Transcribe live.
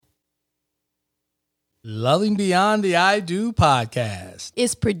Loving Beyond the I Do podcast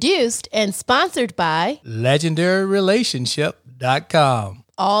is produced and sponsored by LegendaryRelationship.com.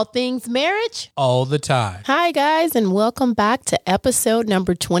 All things marriage, all the time. Hi, guys, and welcome back to episode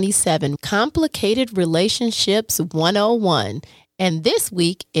number 27, Complicated Relationships 101. And this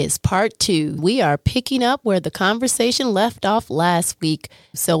week is part 2. We are picking up where the conversation left off last week.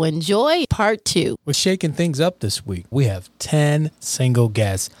 So enjoy part 2. We're shaking things up this week. We have 10 single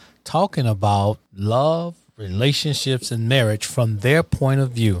guests talking about love, relationships, and marriage from their point of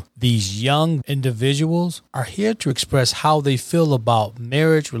view. These young individuals are here to express how they feel about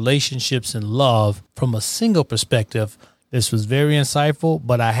marriage, relationships, and love from a single perspective. This was very insightful,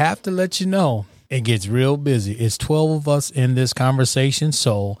 but I have to let you know, it gets real busy. It's 12 of us in this conversation,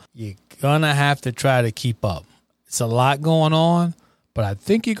 so you're going to have to try to keep up. It's a lot going on, but I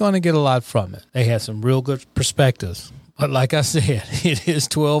think you're going to get a lot from it. They had some real good perspectives. But like I said, it is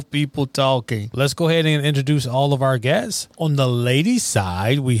 12 people talking. Let's go ahead and introduce all of our guests. On the ladies'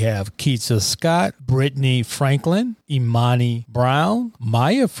 side, we have Keitsa Scott, Brittany Franklin, Imani Brown,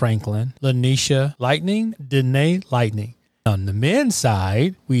 Maya Franklin, Lanisha Lightning, Danae Lightning. On the men's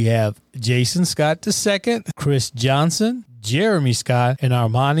side, we have Jason Scott II, Chris Johnson, Jeremy Scott, and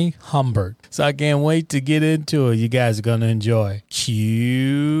Armani Humbert. So I can't wait to get into it. You guys are going to enjoy.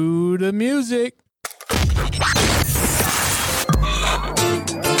 Cue the music.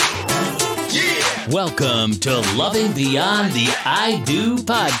 Welcome to Loving Beyond the I Do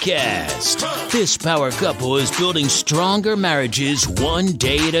podcast. This power couple is building stronger marriages one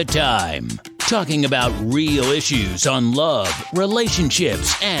day at a time. Talking about real issues on love,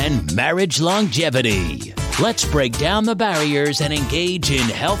 relationships, and marriage longevity. Let's break down the barriers and engage in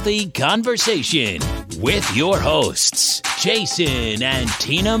healthy conversation with your hosts, Jason and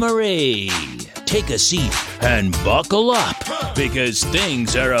Tina Marie. Take a seat and buckle up because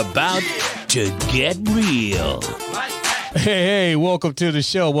things are about to get real. Hey, welcome to the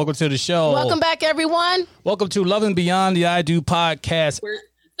show. Welcome back, everyone. Welcome to Loving Beyond the I Do podcast.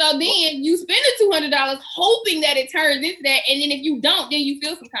 So then you spend the $200 hoping that it turns into that, and then if you don't, then you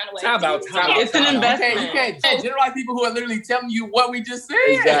feel some kind of way. It's an investment. You can't generalize people who are literally telling you what we just said.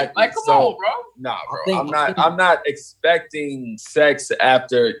 Exactly. Like, come on, bro. Nah, bro. I'm not expecting sex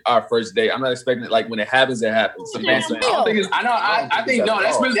after our first date. I'm not expecting it. Like, when it happens, it happens. I think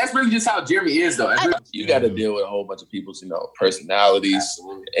that's really just how Jeremy is, though. You got to deal with a whole bunch of people's, personalities.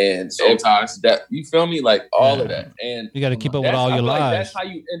 Absolutely. And sometimes that, you feel me? Like, all of that. And you got to keep up with all your lives. Like that's how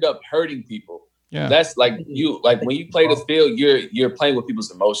you end up hurting people. Yeah. That's like when you play the field, you're playing with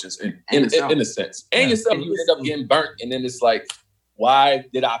people's emotions in a sense. And yourself, you end up getting burnt. And then it's like, why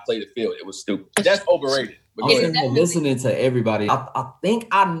did I play the field? It was stupid. That's overrated. I'm listening to everybody. I think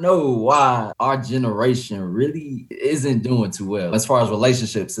I know why our generation really isn't doing too well as far as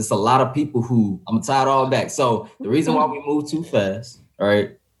relationships. It's a lot of people who, I'm going to tie it all back. So the reason why we move too fast,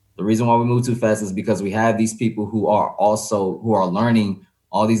 right? The reason why we move too fast is because we have these people who are learning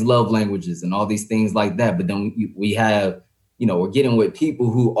all these love languages and all these things like that. But then we have, we're getting with people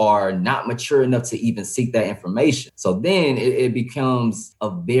who are not mature enough to even seek that information. So then it becomes a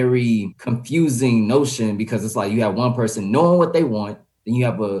very confusing notion because it's like you have one person knowing what they want, then you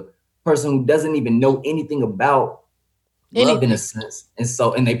have a person who doesn't even know anything about love in a sense. And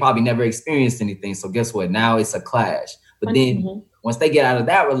they probably never experienced anything. So guess what? Now it's a clash. But then once they get out of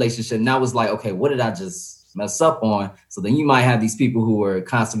that relationship, now it's like, okay, what did I just mess up on? So then you might have these people who are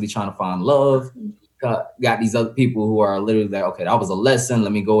constantly trying to find love. Got these other people who are literally like, okay, that was a lesson.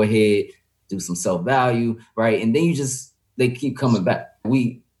 Let me go ahead, do some self-value, right? And then they keep coming back.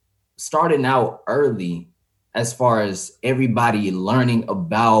 We started out early as far as everybody learning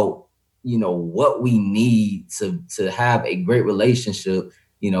about, what we need to have a great relationship,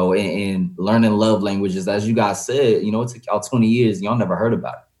 and learning love languages. As you guys said, it took y'all 20 years. Y'all never heard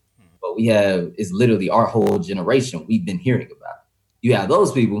about it. But it's literally our whole generation we've been hearing about it. You have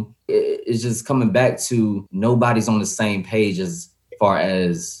those people, it's just coming back to nobody's on the same page as far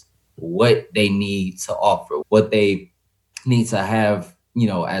as what they need to offer, what they need to have,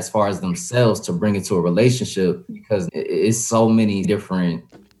 as far as themselves to bring into a relationship, because it's so many different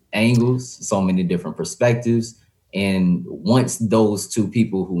angles, so many different perspectives. And once those two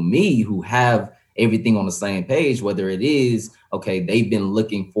people who have everything on the same page, whether it is, okay, they've been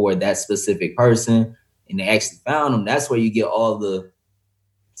looking for that specific person and they actually found them, that's where you get all the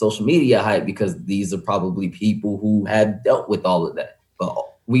social media hype, because these are probably people who have dealt with all of that. But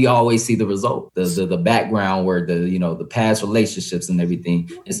we always see the result, the background where the past relationships and everything.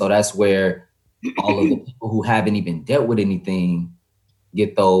 And so that's where all of the people who haven't even dealt with anything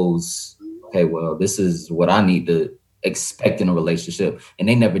get those, okay, well, this is what I need to expect in a relationship. And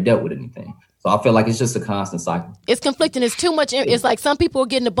they never dealt with anything. So I feel like it's just a constant cycle. It's conflicting. It's too much. It's like some people are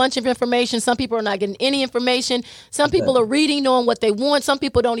getting a bunch of information. Some people are not getting any information. Some people are reading, knowing what they want. Some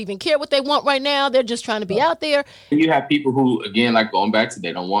people don't even care what they want right now. They're just trying to be out there. You have people who, again, like going back to,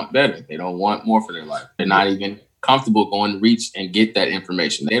 they don't want better. They don't want more for their life. They're not even comfortable going to reach and get that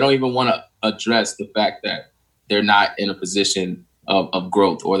information. They don't even want to address the fact that they're not in a position of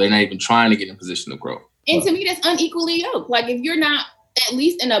growth, or they're not even trying to get in a position of growth. And to me, that's unequally yoked. Like, if you're not at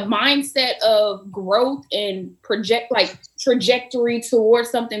least in a mindset of growth and trajectory towards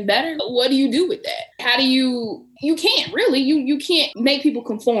something better, what do you do with that? How do you can't really, you can't make people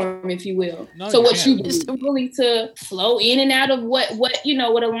conform, if you will. No, so what you do is really to flow in and out of what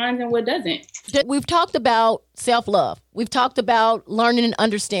aligns and what doesn't. We've talked about self-love. We've talked about learning and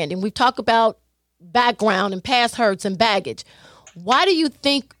understanding. We've talked about background and past hurts and baggage. Why do you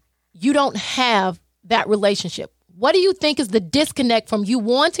think you don't have that relationship? What do you think is the disconnect from you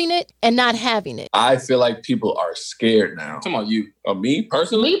wanting it and not having it? I feel like people are scared now. Come on, you. Me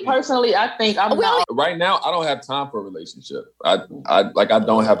personally? Me personally, I think I'm not. Right now, I don't have time for a relationship. I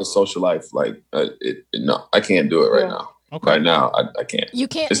don't have a social life. No, I can't do it right now. Okay. Right now, I can't. You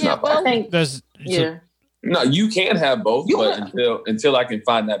can't. It's not possible. I think, No, you can have both, but until I can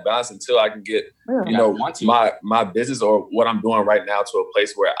find that balance, until I can get my business or what I'm doing right now to a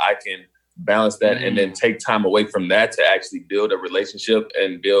place where I can balance that and then take time away from that to actually build a relationship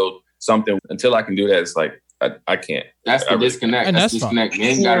and build something. Until I can do that, it's like I can't. That's the disconnect. And that's the disconnect.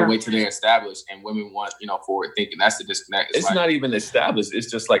 Men gotta wait till they're established, and women want forward thinking. That's the disconnect. It's not even established.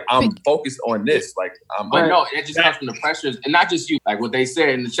 It's just like I'm focused on this. Like but no, it just comes from the pressures, and not just you. Like what they said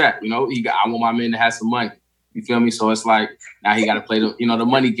in the chat. I want my men to have some money. You feel me? So it's like now he got to play the the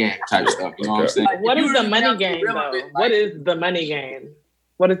money game type stuff. You know what I'm saying? Like, what is the money game though? What is the money game?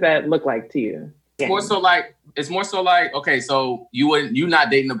 What does that look like to you? It's more so like, okay, so you not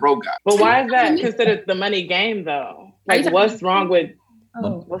dating a broke guy. But why is that considered the money game though? Like, what's wrong with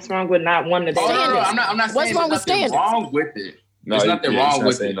not wanting to date? No, I'm not saying what's wrong with standards? Wrong with it. There's nothing wrong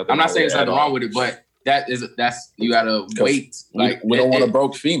with it. I'm not saying there's nothing wrong with it, but that's you gotta wait. Like we don't want a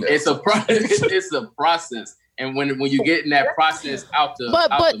broke female. It's a it's a process. And when you get in that process out the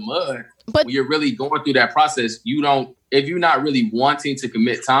mud, when you're really going through that process, if you're not really wanting to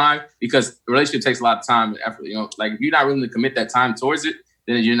commit time, because the relationship takes a lot of time and effort, like if you're not willing to commit that time towards it,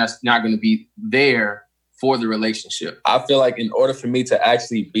 then you're not going to be there for the relationship. I feel like in order for me to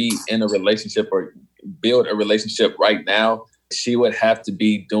actually be in a relationship or build a relationship right now, she would have to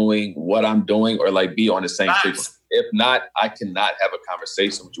be doing what I'm doing or like be on the same frequency. If not, I cannot have a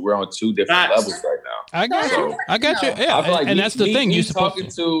conversation with you. We're on two different levels right now. I got you. Yeah, I feel like that's the thing. You're talking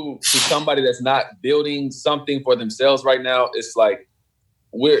to somebody that's not building something for themselves right now. It's like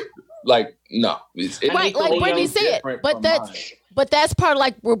we're like no. Right, like Brittany said, but that's part of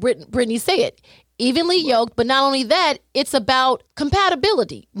like where Brittany said. Evenly yoked, but not only that, it's about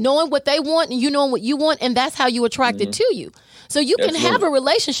compatibility, knowing what they want and you knowing what you want, and that's how you attract it to you. So you can have a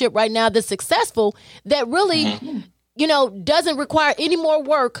relationship right now that's successful that really, doesn't require any more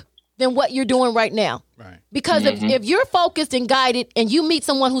work than what you're doing right now. Right. Because if you're focused and guided and you meet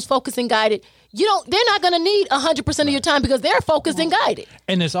someone who's focused and guided, they're not going to need 100% of your time because they're focused and guided.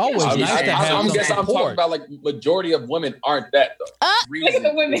 And it's always nice to have some support. I'm talking about like majority of women aren't that though.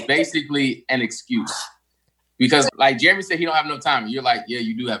 It's basically an excuse. Because like Jeremy said, he don't have no time. And you're like, yeah,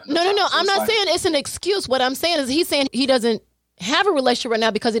 you do have no time. No. I'm not saying it's an excuse. What I'm saying is he's saying he doesn't have a relationship right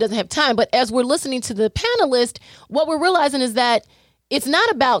now because he doesn't have time. But as we're listening to the panelist, what we're realizing is that it's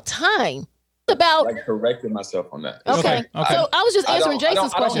not about time. It's about correcting myself on that. Okay. So I was just answering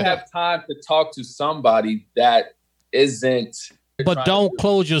Jason's question. I don't have time to talk to somebody that isn't. But don't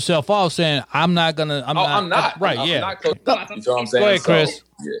close yourself off saying I'm not. I'm not. Right. I'm yeah. Not you know what I'm saying? Go ahead, Chris.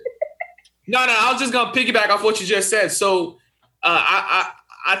 No. I was just gonna piggyback off what you just said. So I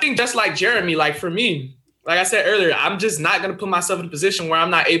think just like Jeremy, like for me, like I said earlier, I'm just not going to put myself in a position where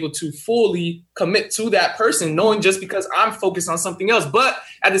I'm not able to fully commit to that person, knowing just because I'm focused on something else. But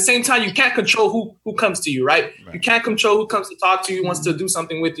at the same time, you can't control who comes to you, right? You can't control who comes to talk to you, wants to do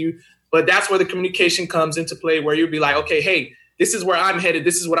something with you. But that's where the communication comes into play, where you'll be like, okay, hey, this is where I'm headed.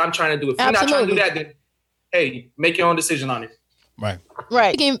 This is what I'm trying to do. If you're not trying to do that, then, hey, make your own decision on it. Right.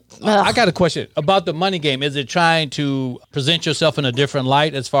 I got a question about the money game. Is it trying to present yourself in a different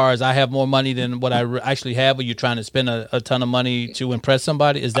light as far as I have more money than what I actually have? Or you trying to spend a ton of money to impress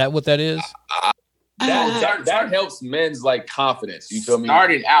somebody? Is that what that is? That helps men's like confidence. You feel me?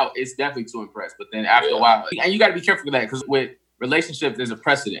 Starting out, it's definitely to impress. But then after a while, and you got to be careful with that because with relationships, there's a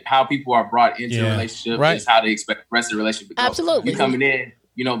precedent. How people are brought into a relationship is how they expect the rest of the relationship to go. Absolutely. You coming in,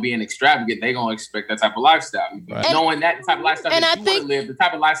 being extravagant, they're going to expect that type of lifestyle. Right. Knowing that type of lifestyle that you want to live, the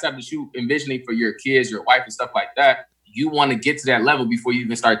type of lifestyle that you envisioning for your kids, your wife and stuff like that, you want to get to that level before you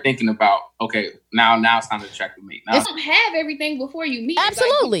even start thinking about, okay, now it's time to attract a mate. You don't have everything before you meet.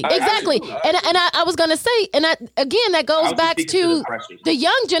 Absolutely. Exactly. And I was going to say, again, that goes back to the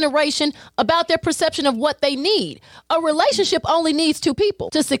young generation about their perception of what they need. A relationship only needs two people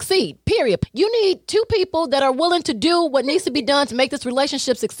to succeed, period. You need two people that are willing to do what needs to be done to make this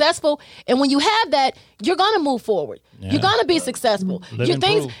relationship successful. And when you have that, you're going to move forward. Yeah. You're going to be successful.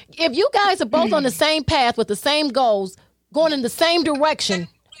 If you guys are both on the same path with the same goals, going in the same direction,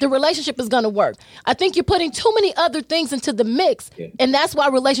 the relationship is going to work. I think you're putting too many other things into the mix, and that's why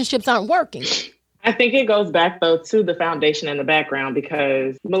relationships aren't working. I think it goes back, though, to the foundation and the background,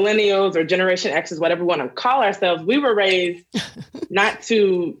 because millennials or Generation X's, whatever we want to call ourselves, we were raised not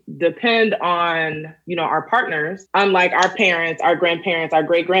to depend on, our partners, unlike our parents, our grandparents, our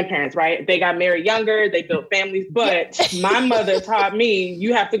great-grandparents, right? They got married younger, they built families. But my mother taught me,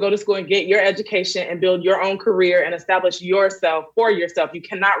 you have to go to school and get your education and build your own career and establish yourself for yourself. You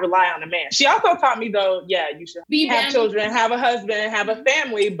cannot rely on a man. She also taught me, though, you should have children, have a husband, have a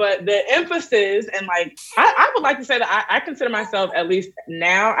family, but the emphasis. And I would like to say that I consider myself, at least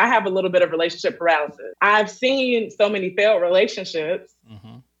now, I have a little bit of relationship paralysis. I've seen so many failed relationships.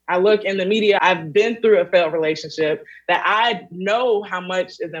 Mm-hmm. I look in the media, I've been through a failed relationship, that I know how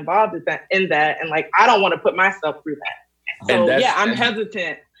much is involved in that. And I don't want to put myself through that. So I'm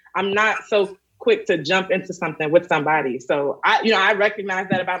hesitant. I'm not so quick to jump into something with somebody. So I recognize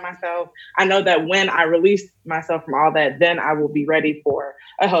that about myself. I know that when I release myself from all that, then I will be ready for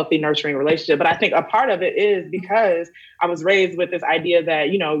a healthy, nurturing relationship. But I think a part of it is because I was raised with this idea that,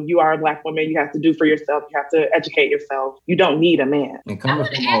 you are a Black woman, you have to do for yourself, you have to educate yourself. You don't need a man.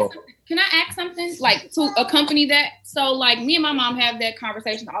 Can I ask something to accompany that? So me and my mom have that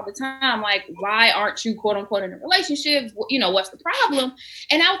conversation all the time. Why aren't you quote unquote in a relationship? What's the problem?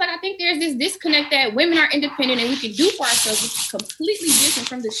 And I was I think there's this disconnect that women are independent and we can do for ourselves, which is completely different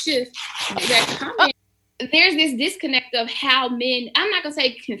from the shift that's coming. There's this disconnect of how men, I'm not going to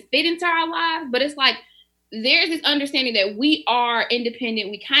say can fit into our lives, but it's there's this understanding that we are independent.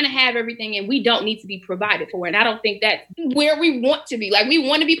 We kind of have everything and we don't need to be provided for. And I don't think that's where we want to be. We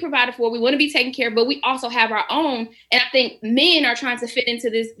want to be provided for. We want to be taken care of, but we also have our own. And I think men are trying to fit into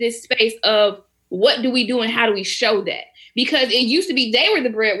this space of what do we do and how do we show that? Because it used to be they were the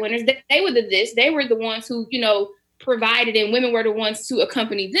breadwinners. They were they were the ones who, provided and women were the ones to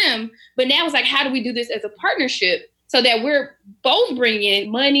accompany them. But now it's how do we do this as a partnership so that we're both bringing in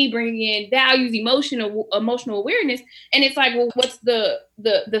money, bringing in values, emotional awareness. And it's what's the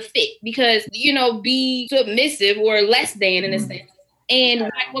fit? Because, be submissive or less than in a sense. And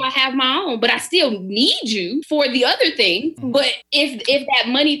I have my own, but I still need you for the other thing. But if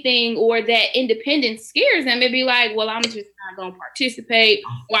that money thing or that independence scares them, it'd be I'm just not going to participate,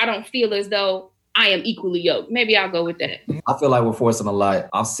 or I don't feel as though I am equally yoked. Maybe I'll go with that. I feel like we're forcing a lot.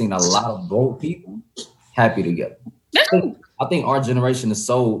 I've seen a lot of broke people happy together. I think our generation is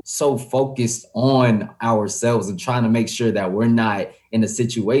so focused on ourselves and trying to make sure that we're not in a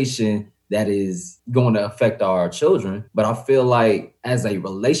situation that is going to affect our children. But I feel like as a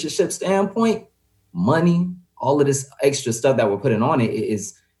relationship standpoint, money, all of this extra stuff that we're putting on it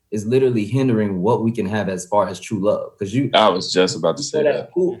is literally hindering what we can have as far as true love. Because I was just about to say that.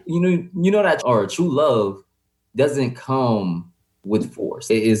 That our true love doesn't come with force.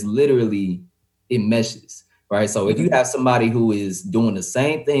 It is literally, it meshes, right? So if you have somebody who is doing the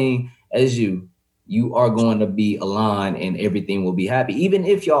same thing as you are going to be aligned and everything will be happy. Even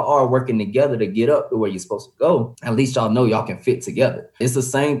if y'all are working together to get up to where you're supposed to go, at least y'all know y'all can fit together. It's the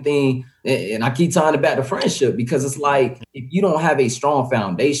same thing. And I keep tying it back to friendship because it's if you don't have a strong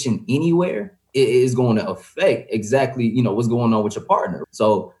foundation anywhere, it is going to affect exactly, what's going on with your partner.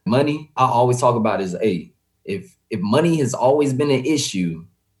 So money, I always talk about is, if money has always been an issue,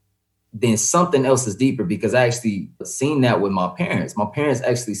 then something else is deeper, because I actually seen that with my parents. My parents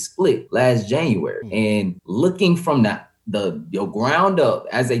actually split last January. And looking from the ground up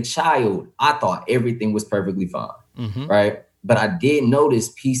as a child, I thought everything was perfectly fine, right? But I did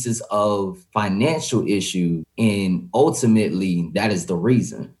notice pieces of financial issue, and ultimately that is the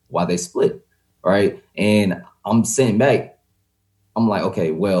reason why they split, right? And I'm sitting back, I'm like,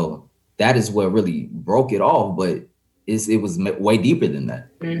 okay, well, that is what really broke it off, but it was way deeper than that.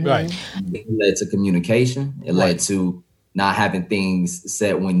 Right. It led to communication. It led to not having things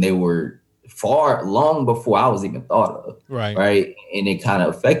set when they were long before I was even thought of. Right. Right. And it kind of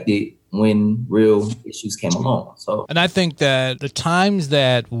affected when real issues came along. So, and I think that the times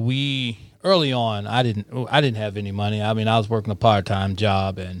that we early on, I didn't have any money. I mean, I was working a part-time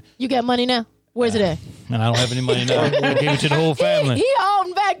job, and you got money now. Where's it at? And I don't have any money now. I gave it to the whole family. He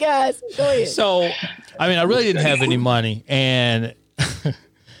holding back, guys. Go ahead. So, I mean, I really didn't have any money, and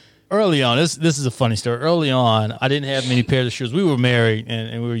early on, this is a funny story. Early on, I didn't have many pairs of shoes. We were married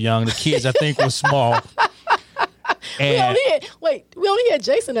and we were young. The kids, I think, were small. We only had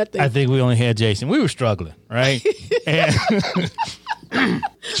Jason, I think. I think we only had Jason. We were struggling, right? And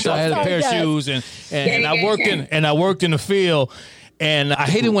so I had a pair of shoes, and I worked in the field, and I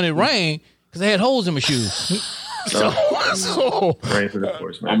hated when it rained because I had holes in my shoes. So rain for the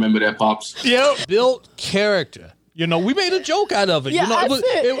force, man. I remember that, Pops. Yep. Built character. You know, we made a joke out of it. Yeah,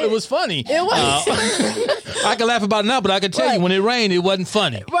 it was funny. It was. I can laugh about it now, but I can tell you when it rained, it wasn't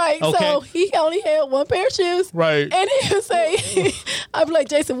funny. Right. Okay? So he only had one pair of shoes. Right. And he would say, I'd be like,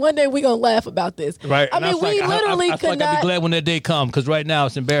 Jason, one day we're going to laugh about this. Right. I mean, we literally could not. I'd be glad when that day comes, because right now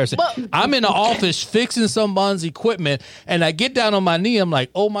it's embarrassing. I'm in the office fixing someone's equipment, and I get down on my knee. I'm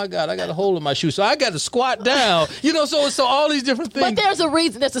like, oh, my God, I got a hole in my shoe. So I got to squat down. You know, so all these different things. But there's a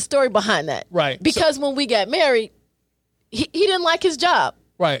reason. There's a story behind that. Right. Because when we got married, he didn't like his job.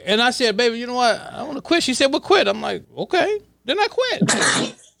 Right. And I said, baby, you know what? I want to quit. She said, well, quit. I'm like, okay. Then I quit. So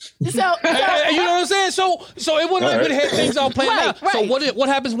you know what I'm saying? So it wasn't like we had things all planned out. Right. So what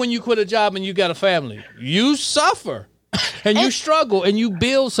happens when you quit a job and you got a family? You suffer. And you struggle and you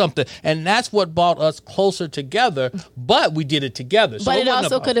build something. And that's what brought us closer together. But we did it together. So but it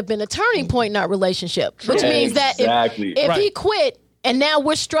also could have been a turning point in our relationship. Which means that if he quit, and now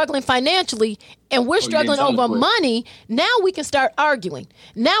we're struggling financially, and we're struggling over money. Now we can start arguing.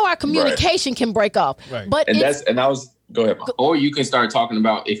 Now our communication can break off. Right. But go ahead, Mom. Or you can start talking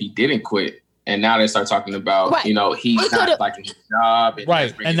about if he didn't quit, and now they start talking about he's not liking his job,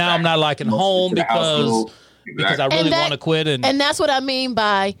 and now I'm not liking home because I really want to quit, and that's what I mean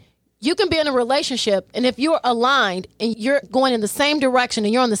by. You can be in a relationship, and if you're aligned and you're going in the same direction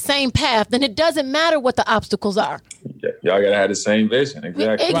and you're on the same path, then it doesn't matter what the obstacles are. Y'all gotta have the same vision.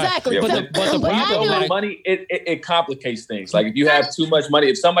 Exactly. Right. But the problem with money, it complicates things. Like if you have too much money,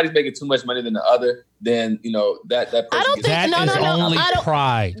 if somebody's making too much money than the other, then you know that person. I don't think only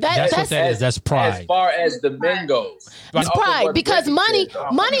pride. That's what that is. That's pride. As far as the men goes, it's pride because money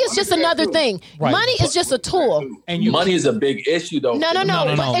is just another thing. Right. Money is just a tool. And money is a big issue, though. No.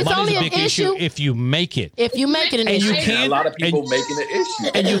 It's only a big issue if you make it. If you make it an issue, a lot of people making an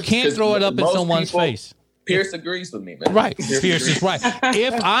issue, and you can't throw it up in someone's face. Pierce agrees with me, man. Right. Pierce is right.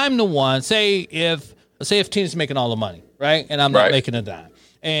 If I'm the one, say if Tina's making all the money, right, and I'm not making a dime.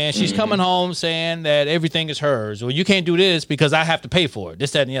 And she's coming home saying that everything is hers. Well, you can't do this because I have to pay for it.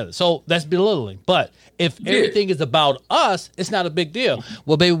 This, that, and the other. So that's belittling. But if everything is about us, it's not a big deal.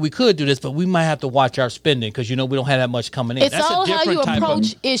 Well, baby, we could do this, but we might have to watch our spending because, we don't have that much coming in. It's that's all how you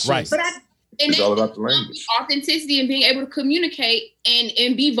approach issues. Right. It's all about the language. Authenticity and being able to communicate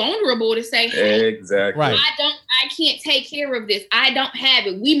and be vulnerable to say, hey, exactly. Right. I can't take care of this. I don't have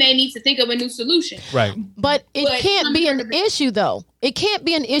it. We may need to think of a new solution. Right. But it can't be an issue, though. It can't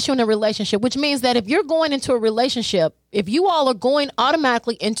be an issue in a relationship, which means that if you're going into a relationship, if you all are going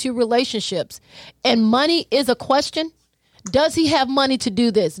automatically into relationships and money is a question, does he have money to do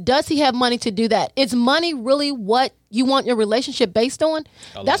this? Does he have money to do that? Is money really what you want your relationship based on?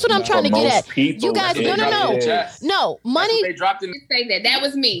 That's what I'm trying to get at. You guys, no. Money. They dropped in. Say that. That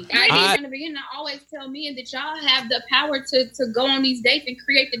was me. I in the beginning, I always tell men that y'all have the power to go on these dates and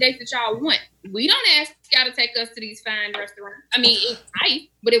create the dates that y'all want. We don't ask y'all to take us to these fine restaurants. I mean, it's nice,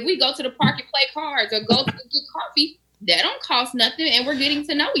 but if we go to the park and play cards or go to get coffee, that don't cost nothing, and we're getting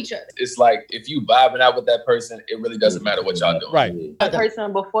to know each other. It's like if you vibing out with that person, it really doesn't matter what y'all doing. Right. That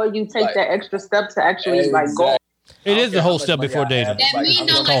person before you take that extra step to actually go. It is the whole step before dating. That men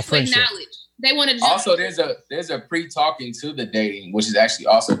don't like to acknowledge. They want to. Also, there's a pre-talking to the dating, which is actually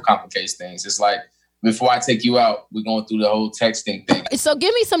also complicates things. It's like, before I take you out, we're going through the whole texting thing. So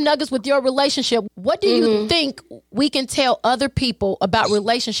give me some nuggets with your relationship. What do you think we can tell other people about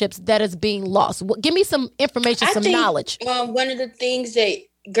relationships that is being lost? Give me some information, some knowledge. One of the things that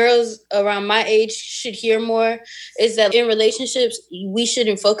girls around my age should hear more is that in relationships, we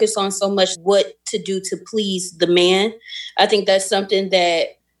shouldn't focus on so much what to do to please the man. I think that's something that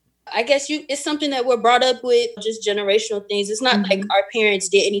I guess it's something that we're brought up with, just generational things. It's not like our parents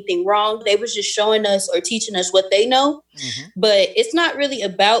did anything wrong. They was just showing us or teaching us what they know. But it's not really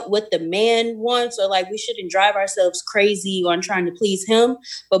about what the man wants, or like we shouldn't drive ourselves crazy on trying to please him,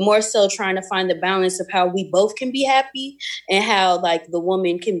 but more so trying to find the balance of how we both can be happy and how like the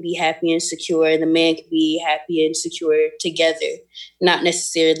woman can be happy and secure and the man can be happy and secure together. Not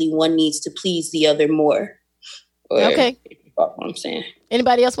necessarily one needs to please the other more. Okay. That's what I'm saying.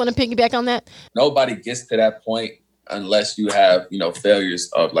 Anybody else want to piggyback on that? Nobody gets to that point unless you have, failures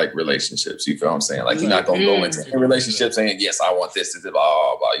of like relationships. You feel what I'm saying? Like, you're not going to go into a relationship saying, yes, I want this, blah,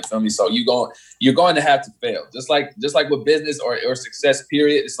 blah, blah. You feel me? So you're going to have to fail. Just like with business or success,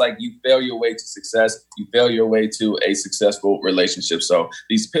 period. It's like you fail your way to success. You fail your way to a successful relationship. So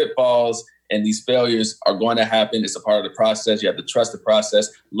these pitfalls and these failures are going to happen. It's a part of the process. You have to trust the process.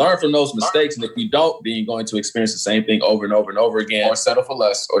 Learn from those mistakes. And if you don't, then you're going to experience the same thing over and over and over again. Or settle for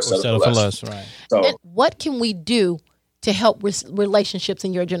less. Or settle for less, right. So, and what can we do to help relationships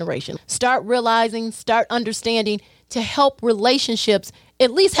in your generation? Start realizing, start understanding to help relationships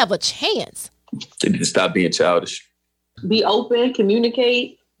at least have a chance. They need to stop being childish. Be open,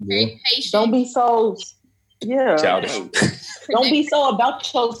 communicate. Yeah. Don't be so, childish. Don't be so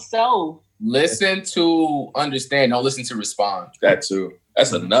about yourself. Listen to understand. Don't listen to respond. That too.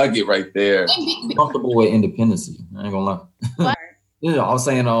 That's a nugget right there. Be comfortable with independency. I ain't gonna lie. Yeah, I was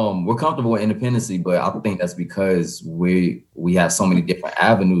saying we're comfortable with independency, but I think that's because we have so many different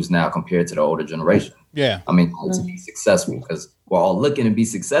avenues now compared to the older generation. Yeah. I mean, to be successful, because we're all looking to be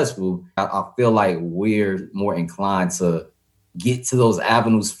successful. I feel like we're more inclined to get to those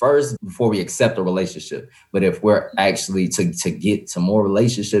avenues first before we accept a relationship. But if we're actually to get to more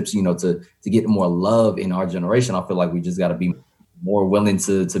relationships, to get more love in our generation, I feel like we just got to be more willing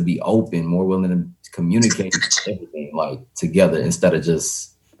to be open, more willing to communicate everything like together instead of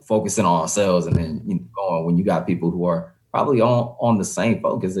just focusing on ourselves. And then going when you got people who are probably on the same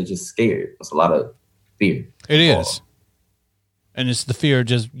focus, they're just scared. It's a lot of fear. It is. And it's the fear of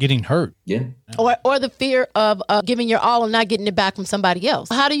just getting hurt. Yeah. Or the fear of giving your all and not getting it back from somebody else.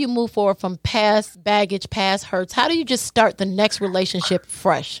 How do you move forward from past baggage, past hurts? How do you just start the next relationship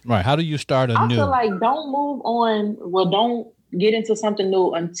fresh? Right. How do you start anew? I feel like don't move on. Well, don't get into something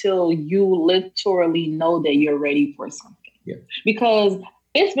new until you literally know that you're ready for something. Yeah. Because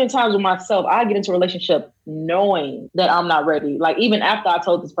it's been times with myself, I get into a relationship knowing that I'm not ready. Like, even after I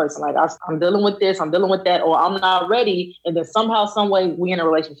told this person, like, I'm dealing with this, I'm dealing with that, or I'm not ready. And then somehow, some way, we in a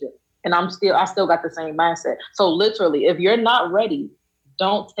relationship. And I still got the same mindset. So literally, if you're not ready,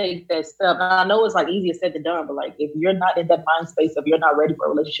 don't take that step. And I know it's like easier said than done, but like, if you're not in that mind space, if you're not ready for a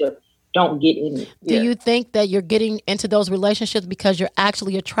relationship, don't get in it. Do you think that you're getting into those relationships because you're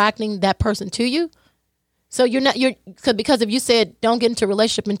actually attracting that person to you? So because if you said don't get into a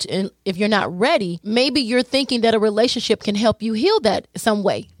relationship and if you're not ready, maybe you're thinking that a relationship can help you heal that some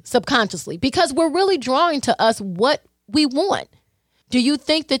way subconsciously, because we're really drawing to us what we want. Do you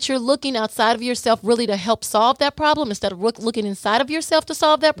think that you're looking outside of yourself really to help solve that problem instead of looking inside of yourself to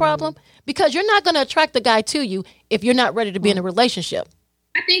solve that problem? Because you're not going to attract the guy to you if you're not ready to be in a relationship.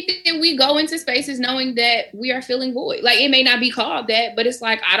 I think that we go into spaces knowing that we are feeling void. Like, it may not be called that, but it's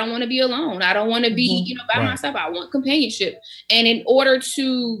like, I don't want to be alone. I don't want to be, by myself. I want companionship. And in order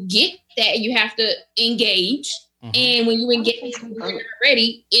to get that, you have to engage. Mm-hmm. And when you engage and you're not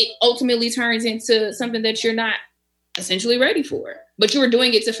ready, it ultimately turns into something that you're not essentially ready for. But you were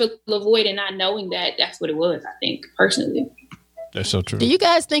doing it to fill a void and not knowing that that's what it was, I think, personally. That's so true. Do you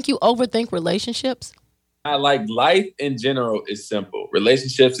guys think you overthink relationships? I like life in general is simple.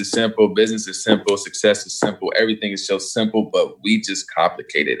 Relationships is simple. Business is simple. Success is simple. Everything is so simple, but we just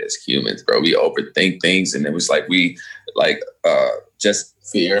complicate it as humans, bro. We overthink things, and it was like we just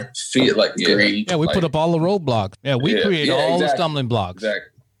fear, like greed. Yeah, we put up all the roadblocks. Yeah, we create all the stumbling blocks.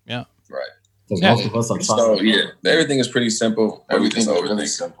 Exactly. Yeah. Right. Most of us are so everything is pretty simple. Everything's really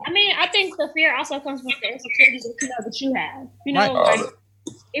simple. I mean, I think the fear also comes from the insecurities that you have. Right. Like,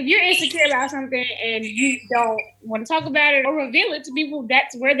 if you're insecure about something and you don't want to talk about it or reveal it to people,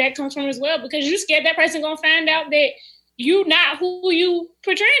 that's where that comes from as well. Because you're scared that person gonna find out that you not who you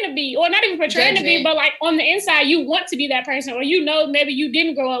portraying to be, or not even portraying to be, but like on the inside, you want to be that person, or maybe you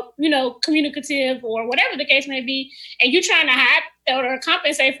didn't grow up, communicative or whatever the case may be, and you're trying to hide or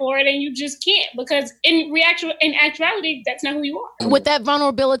compensate for it, and you just can't, because in actuality, that's not who you are. With that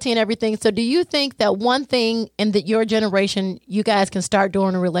vulnerability and everything, so do you think that one thing in your generation you guys can start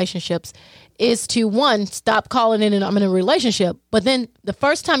doing in relationships is to, one, stop calling in and I'm in a relationship, but then the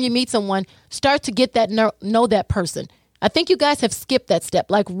first time you meet someone, start to get that know that person. I think you guys have skipped that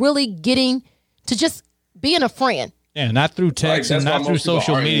step, like really getting to just being a friend. Yeah, not through text and not through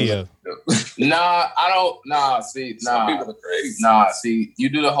social media. See, you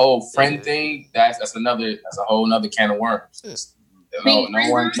do the whole friend thing. That's a whole nother can of worms.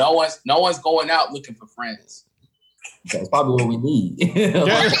 No one's going out looking for friends. That's probably what we need.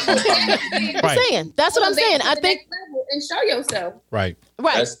 Right. That's what I'm saying. I think and show yourself. Right.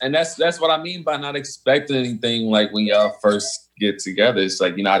 That's what I mean by not expecting anything. Like when y'all first get together, it's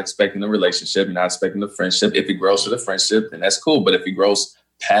like you're not expecting a relationship, you're not expecting a friendship. If it grows to the friendship, then that's cool. But if it grows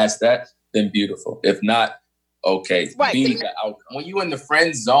past that, then beautiful. If not, okay. Right. Be the outcome. When you in the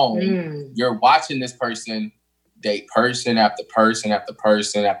friend zone, you're watching this person date person after person after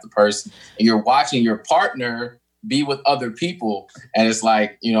person after person, and you're watching your partner be with other people, and it's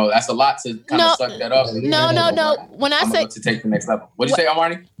like, you know, that's a lot to kind of suck that up. No. When I say to take the next level, what'd you say,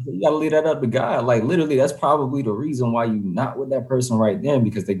 Armani? You gotta leave that up to God. Like literally, that's probably the reason why you're not with that person right then,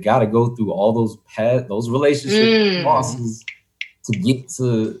 because they gotta go through all those relationship losses to get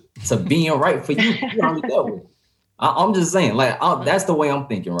to being right for you. You already dealt with. I'm just saying, like that's the way I'm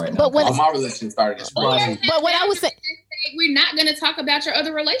thinking right now. But when my relationship started this way. But what I was saying, we're not gonna talk about your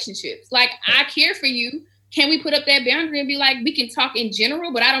other relationships. Like, I care for you. Can we put up that boundary and be like, we can talk in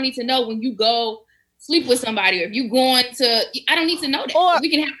general, but I don't need to know when you go sleep with somebody, or if you going to, I don't need to know that. Or we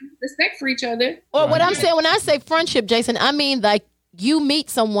can have respect for each other. Or what I'm saying, when I say friendship, Jason, I mean like you meet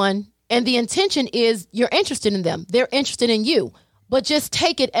someone and the intention is you're interested in them. They're interested in you, but just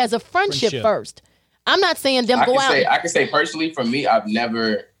take it as a friendship first. I'm not saying them go out. I can say personally, for me, I've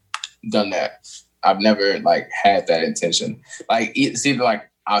never done that. I've never like had that intention. Like it's either like,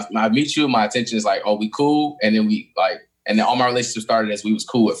 I meet you, my intention is like, oh, we cool, and then and then all my relationships started as we was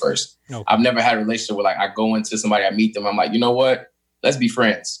cool at first. Okay. I've never had a relationship where like I go into somebody, I meet them, I'm like, you know what? Let's be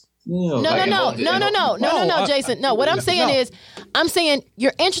friends. No, Jason. No, what I'm saying is, I'm saying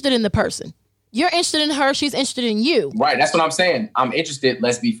you're interested in the person. You're interested in her. She's interested in you. Right. That's what I'm saying. I'm interested.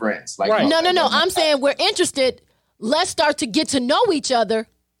 Let's be friends. Like, right. No. I'm saying we're interested. Let's start to get to know each other,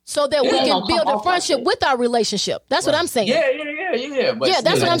 so that we can build a friendship with our relationship. That's what I'm saying. Yeah. But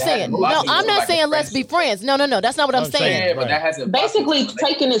that's what I'm saying. No, I'm not saying let's be friends. No. That's not what I'm saying. Yeah, but that hasn't basically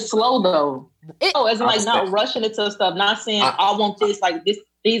taking it slow though. As in like not rushing into stuff, not saying I want this, like this,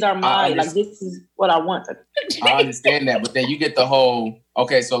 these are mine, like this is what I want. I understand that, but then you get the whole,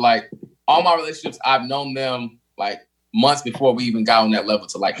 okay, so like all my relationships, I've known them like months before we even got on that level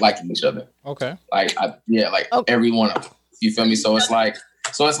to like liking each other. Okay. Every one of them. You feel me? So it's like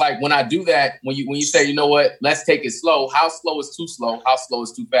when I do that, when you say, you know what, let's take it slow. How slow is too slow? How slow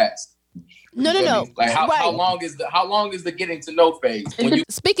is too fast? No. Like how long is the getting to know phase?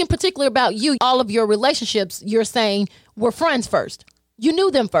 Speaking particularly about you, all of your relationships, you're saying were friends first. You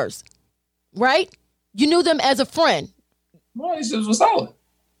knew them first, right? You knew them as a friend. Well, this was solid.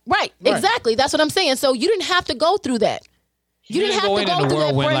 Right, exactly. That's what I'm saying. So you didn't have to go through that. You didn't have to go through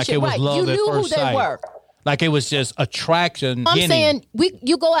that friendship. Like you knew who they were. Like it was just attraction. I'm saying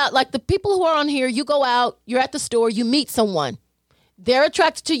you go out, like the people who are on here, you go out, you're at the store, you meet someone. They're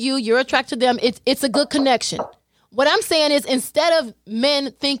attracted to you, you're attracted to them. It's a good connection. What I'm saying is, instead of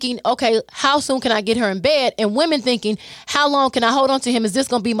men thinking, okay, how soon can I get her in bed? And women thinking, how long can I hold on to him? Is this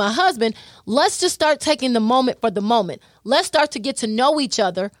going to be my husband? Let's just start taking the moment for the moment. Let's start to get to know each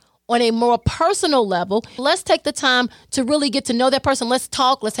other on a more personal level. Let's take the time to really get to know that person. Let's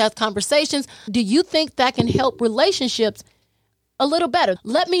talk. Let's have conversations. Do you think that can help relationships a little better?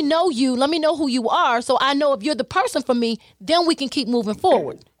 Let me know you. Let me know who you are, so I know if you're the person for me, then we can keep moving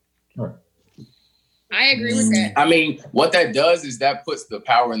forward. Right. I agree with that. I mean, what that does is that puts the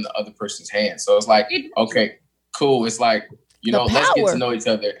power in the other person's hands. So it's like, okay, cool. It's like, you know, let's get to know each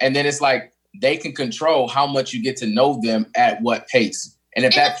other. And then it's like, they can control how much you get to know them at what pace. And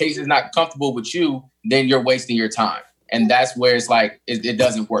if that pace is not comfortable with you, then you're wasting your time. And that's where it's like, it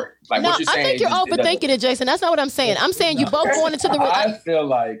doesn't work. Like what you're saying. I think you're overthinking it, Jason. That's not what I'm saying. I'm saying you both going into the... I feel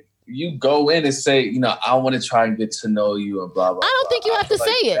like you go in and say, you know, I want to try and get to know you and blah, blah, I don't think you have to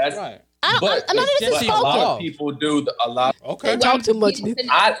say it. That's right. None of this is spoken. A lot of people do a lot. Okay. They talk too much.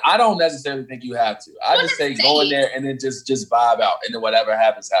 I don't necessarily think you have to. I just say go in there and then just vibe out, and then whatever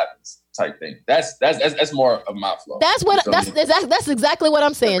happens type thing. That's more of my flow. That's exactly what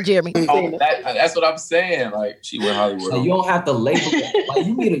I'm saying, Jeremy. That's what I'm saying. Like she went Hollywood. So you don't have to label it.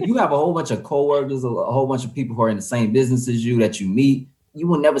 Like you have a whole bunch of coworkers, a whole bunch of people who are in the same business as you that you meet. You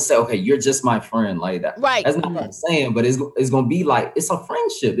will never say, okay, you're just my friend like that. Right. That's not what I'm saying, but it's going to be like, it's a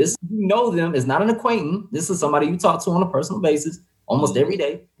friendship. You know them. It's not an acquaintance. This is somebody you talk to on a personal basis almost every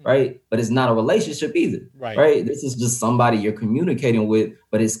day, right? But it's not a relationship either, right? This is just somebody you're communicating with,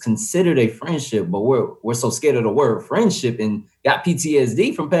 but it's considered a friendship. But we're so scared of the word friendship and got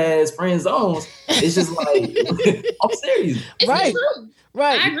PTSD from past friend zones. It's just like, I'm serious. Right.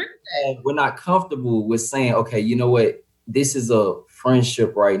 I agree with that. We're not comfortable with saying, okay, you know what? This is a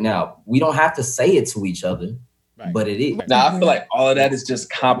friendship right now. We don't have to say it to each other. but it is. Now, I feel like all of that is just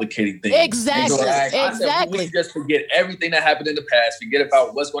complicating things. Exactly. Exactly. Just forget everything that happened in the past. Forget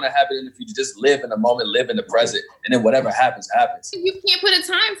about what's going to happen in the future. Just live in the moment, live in the present, and then whatever happens, happens. You can't put a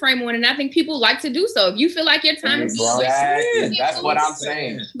time frame on it, and I think people like to do so. If you feel like your time is exactly. That's what I'm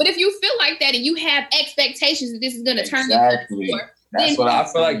saying. But if you feel like that and you have expectations that this is going to turn into that's what I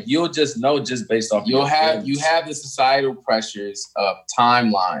feel like. You'll just know just based off. You have the societal pressures of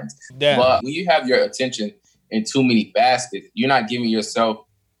timelines, but when you have your attention in too many baskets, you're not giving yourself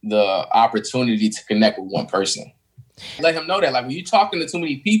the opportunity to connect with one person. Let him know that. Like when you're talking to too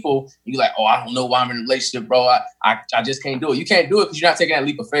many people, you're like, oh, I don't know why I'm in a relationship, bro. I just can't do it. You can't do it because you're not taking that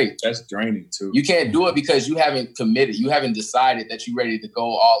leap of faith. That's draining too. You can't do it because you haven't committed. You haven't decided that you're ready to go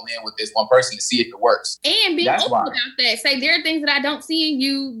all in with this one person to see if it works. And being open about that. Say there are things that I don't see in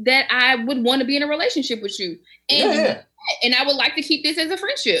you that I would want to be in a relationship with you. And I would like to keep this as a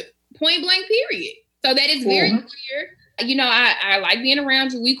friendship. Point blank, period. So that is very clear. You know, I like being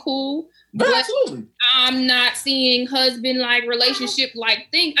around you. We cool. But absolutely. I'm not seeing husband like relationship like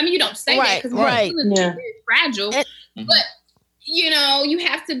thing. I mean, you don't say that because it's very fragile. But you know, you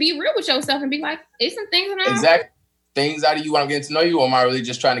have to be real with yourself and be like, there's some things that exactly things out of you when I'm getting to know you, or am I really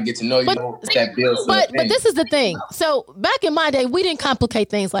just trying to get to know you? But this is the thing. So back in my day, we didn't complicate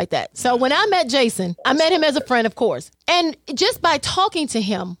things like that. So when I met Jason, I met him as a friend, of course. And just by talking to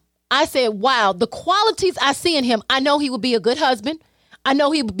him, I said, wow, the qualities I see in him, I know he would be a good husband. I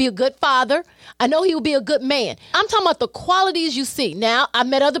know he would be a good father. I know he would be a good man. I'm talking about the qualities you see. Now, I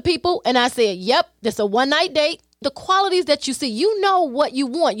met other people and I said, yep, this is a one-night date. The qualities that you see, you know what you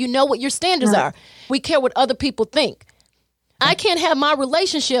want. You know what your standards are. We care what other people think. I can't have my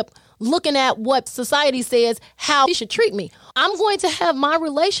relationship looking at what society says, how he should treat me. I'm going to have my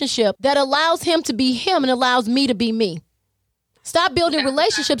relationship that allows him to be him and allows me to be me. Stop building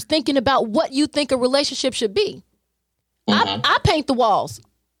relationships thinking about what you think a relationship should be. I paint the walls.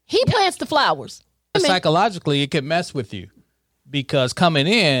 He plants the flowers. Psychologically, it could mess with you because coming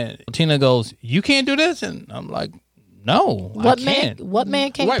in, Tina goes, "You can't do this," and I'm like, "No, I can't." What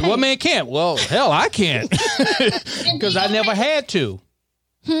man can't? Right? Paint? What man can't? Well, hell, I can't because I never had to.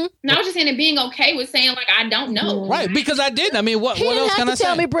 No, I was just saying, being okay with saying like I don't know. Right, because I didn't. I mean, what else can I say? He didn't have to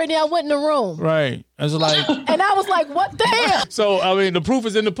tell me, Brittany. I went in the room. Right. I was like, and I was like, "What the hell?" So I mean, the proof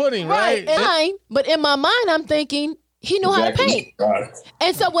is in the pudding, right? But in my mind, I'm thinking. He knew how to paint.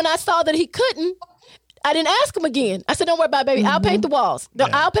 And so when I saw that he couldn't, I didn't ask him again. I said, don't worry about it, baby. I'll paint the walls.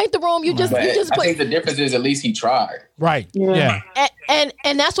 I'll paint the room. You just I think the difference is at least he tried. Right. Yeah.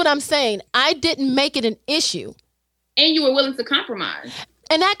 And that's what I'm saying. I didn't make it an issue. And you were willing to compromise.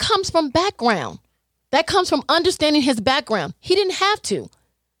 And that comes from background. That comes from understanding his background. He didn't have to.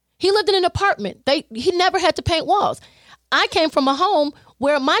 He lived in an apartment. He never had to paint walls. I came from a home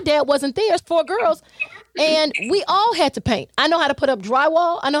where my dad wasn't there, 4 girls. And we all had to paint. I know how to put up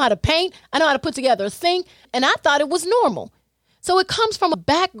drywall. I know how to paint. I know how to put together a sink. And I thought it was normal. So it comes from a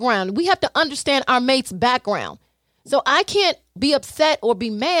background. We have to understand our mate's background. So I can't be upset or be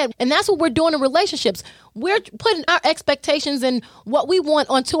mad. And that's what we're doing in relationships. We're putting our expectations and what we want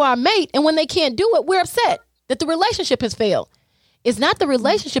onto our mate. And when they can't do it, we're upset that the relationship has failed. It's not the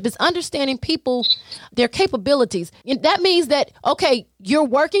relationship. It's understanding people, their capabilities. And that means that, okay, you're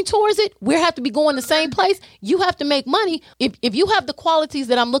working towards it. We have to be going the same place. You have to make money. If you have the qualities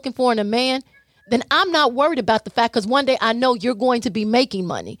that I'm looking for in a man, then I'm not worried about the fact because one day I know you're going to be making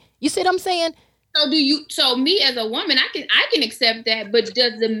money. You see what I'm saying? So me as a woman, I can accept that. But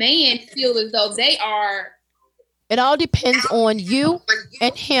does the man feel as though they are? It all depends on you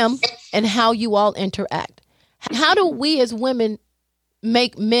and him and how you all interact. How do we as women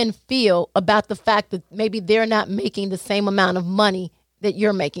make men feel about the fact that maybe they're not making the same amount of money that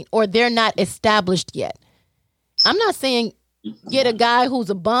you're making or they're not established yet? I'm not saying get a guy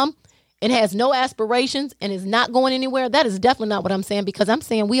who's a bum and has no aspirations and is not going anywhere. That is definitely not what I'm saying because I'm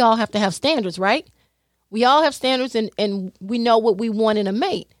saying we all have to have standards, right? We all have standards and we know what we want in a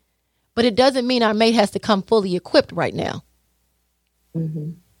mate. But it doesn't mean our mate has to come fully equipped right now.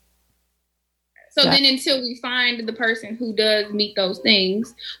 Mm-hmm. So then until we find the person who does meet those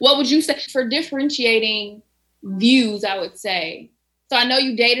things, what would you say for differentiating views, I would say? So I know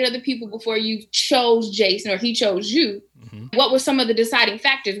you dated other people before you chose Jason or he chose you. Mm-hmm. What were some of the deciding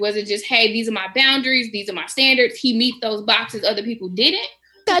factors? Was it just, hey, these are my boundaries, these are my standards, he meet those boxes, other people didn't?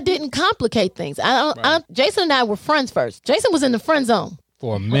 I didn't complicate things. Jason and I were friends first. Jason was in the friend zone.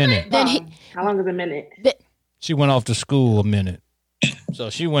 For a minute. Then how long is a minute? She went off to school a minute. So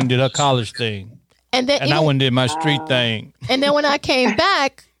she went and did her college thing. And I went and did my street thing. And then when I came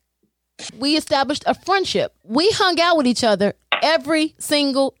back, we established a friendship. We hung out with each other every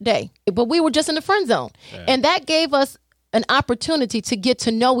single day. But we were just in the friend zone. Yeah. And that gave us an opportunity to get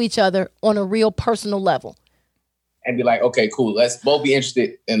to know each other on a real personal level. And be like, okay, cool. Let's both be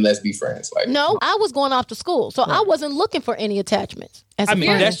interested and let's be friends. Like, no, I was going off to school, so I wasn't looking for any attachments.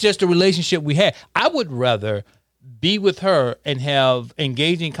 That's just the relationship we had. I would rather be with her and have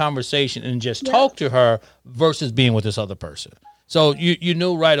engaging conversation and just talk to her versus being with this other person. So you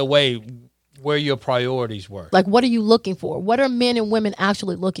knew right away where your priorities were. Like, what are you looking for? What are men and women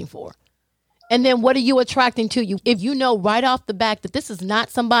actually looking for? And then what are you attracting to you? If you know right off the bat that this is not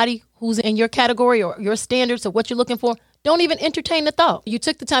somebody who's in your category or your standards or what you're looking for, don't even entertain the thought. You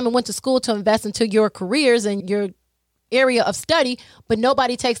took the time and went to school to invest into your careers and your area of study, but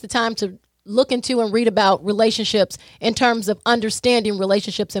nobody takes the time to look into and read about relationships in terms of understanding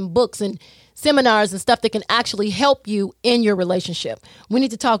relationships in books and seminars and stuff that can actually help you in your relationship. We need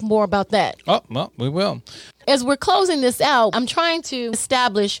to talk more about that. Oh, well, we will. As we're closing this out, I'm trying to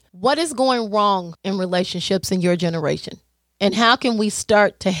establish what is going wrong in relationships in your generation and how can we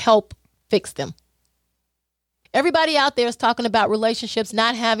start to help fix them. Everybody out there is talking about relationships,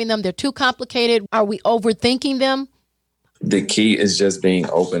 not having them. They're too complicated. Are we overthinking them? The key is just being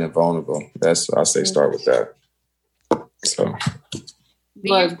open and vulnerable. I'll say start with that. So.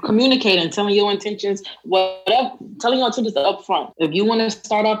 But communicating, telling your intentions, telling your intentions up front. If you want to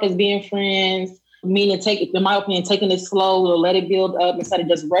start off as being friends, meaning in my opinion, taking it slow or let it build up instead of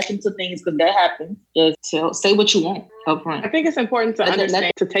just rushing to things because that happens. Just say what you want up front. I think it's important to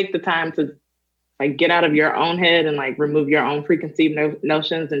understand to take the time to get out of your own head and remove your own preconceived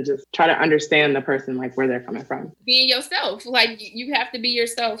notions and just try to understand the person, where they're coming from. Being yourself. You have to be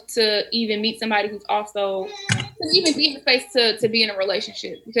yourself to even meet somebody who's also, to even be in the space to be in a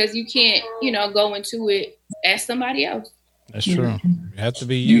relationship, because you can't, go into it as somebody else. That's true. You have to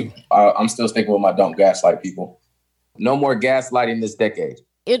be you. I'm still sticking with my don't gaslight people. No more gaslighting this decade.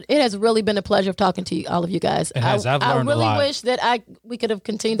 It has really been a pleasure of talking to you, all of you guys. It has. I've learned a lot. I really wish that we could have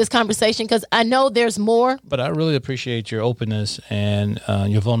continued this conversation because I know there's more. But I really appreciate your openness and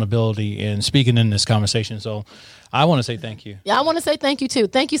your vulnerability in speaking in this conversation. So I want to say thank you. Yeah, I want to say thank you too.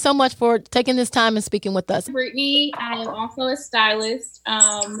 Thank you so much for taking this time and speaking with us. Brittany, I am also a stylist.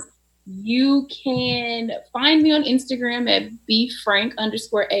 You can find me on Instagram at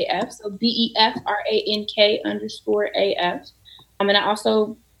befrank_AF. So BEFRANK_AF. And I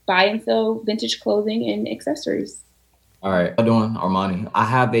also buy and sell vintage clothing and accessories. All right. How you doing, Armani? I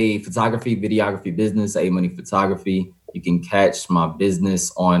have a photography, videography business, A Money Photography. You can catch my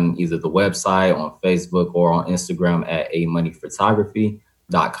business on either the website, on Facebook, or on Instagram at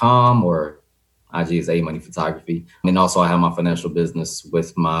amoneyphotography.com, or IG is A Money Photography. And also I have my financial business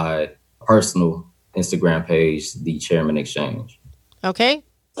with my personal Instagram page, The Chairman Exchange. Okay.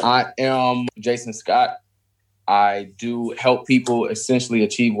 I am Jason Scott. I do help people essentially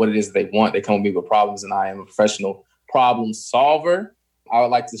achieve what it is they want. They come with me with problems, and I am a professional problem solver. I would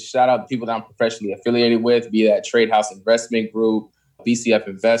like to shout out the people that I'm professionally affiliated with, be that Trade House Investment Group, BCF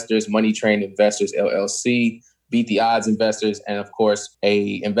Investors, Money Train Investors, LLC, Beat the Odds Investors, and of course,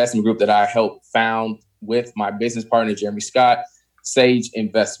 a investment group that I helped found with my business partner, Jeremy Scott, Sage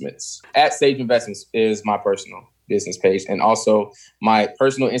Investments. At Sage Investments is my personal business page. And also my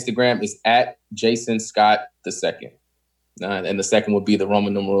personal Instagram is at Jason Scott II. And the second would be the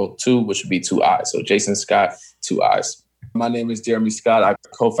Roman numeral 2, which would be 2 I's. So Jason Scott, 2 I's. My name is Jeremy Scott. I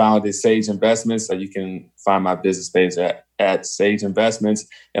co-founded Sage Investments. So you can find my business page at Sage Investments.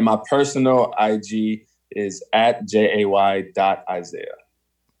 And my personal IG is at jay.isaiah.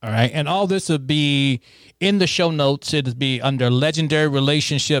 All right. And all this will be in the show notes. It'll be under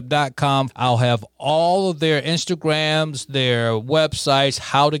legendaryrelationship.com. I'll have all of their Instagrams, their websites,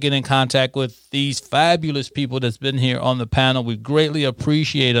 how to get in contact with these fabulous people that's been here on the panel. We greatly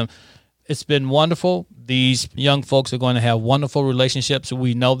appreciate them. It's been wonderful. These young folks are going to have wonderful relationships.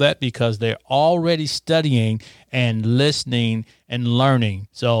 We know that because they're already studying and listening and learning.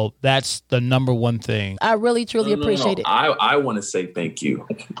 So that's the number one thing. I really, truly appreciate it. I want to say thank you.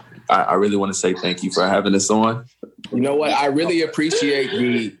 I really want to say thank you for having us on. You know what? I really appreciate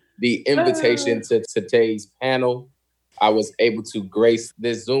the invitation to today's panel. I was able to grace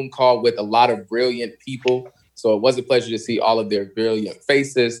this Zoom call with a lot of brilliant people. So it was a pleasure to see all of their brilliant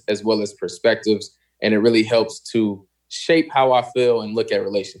faces as well as perspectives. And it really helps to shape how I feel and look at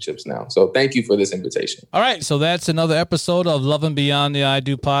relationships now. So thank you for this invitation. All right. So that's another episode of Loving Beyond the I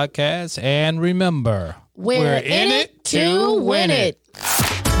Do podcast. And remember, we're in it to win it.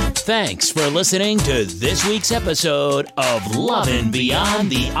 Thanks for listening to this week's episode of Loving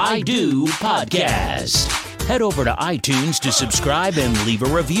Beyond the I Do podcast. Head over to iTunes to subscribe and leave a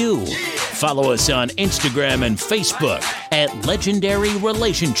review. Follow us on Instagram and Facebook at Legendary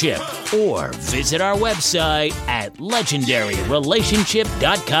Relationship, or visit our website at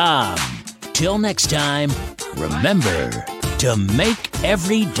legendaryrelationship.com. Till next time, remember to make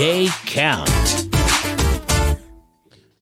every day count.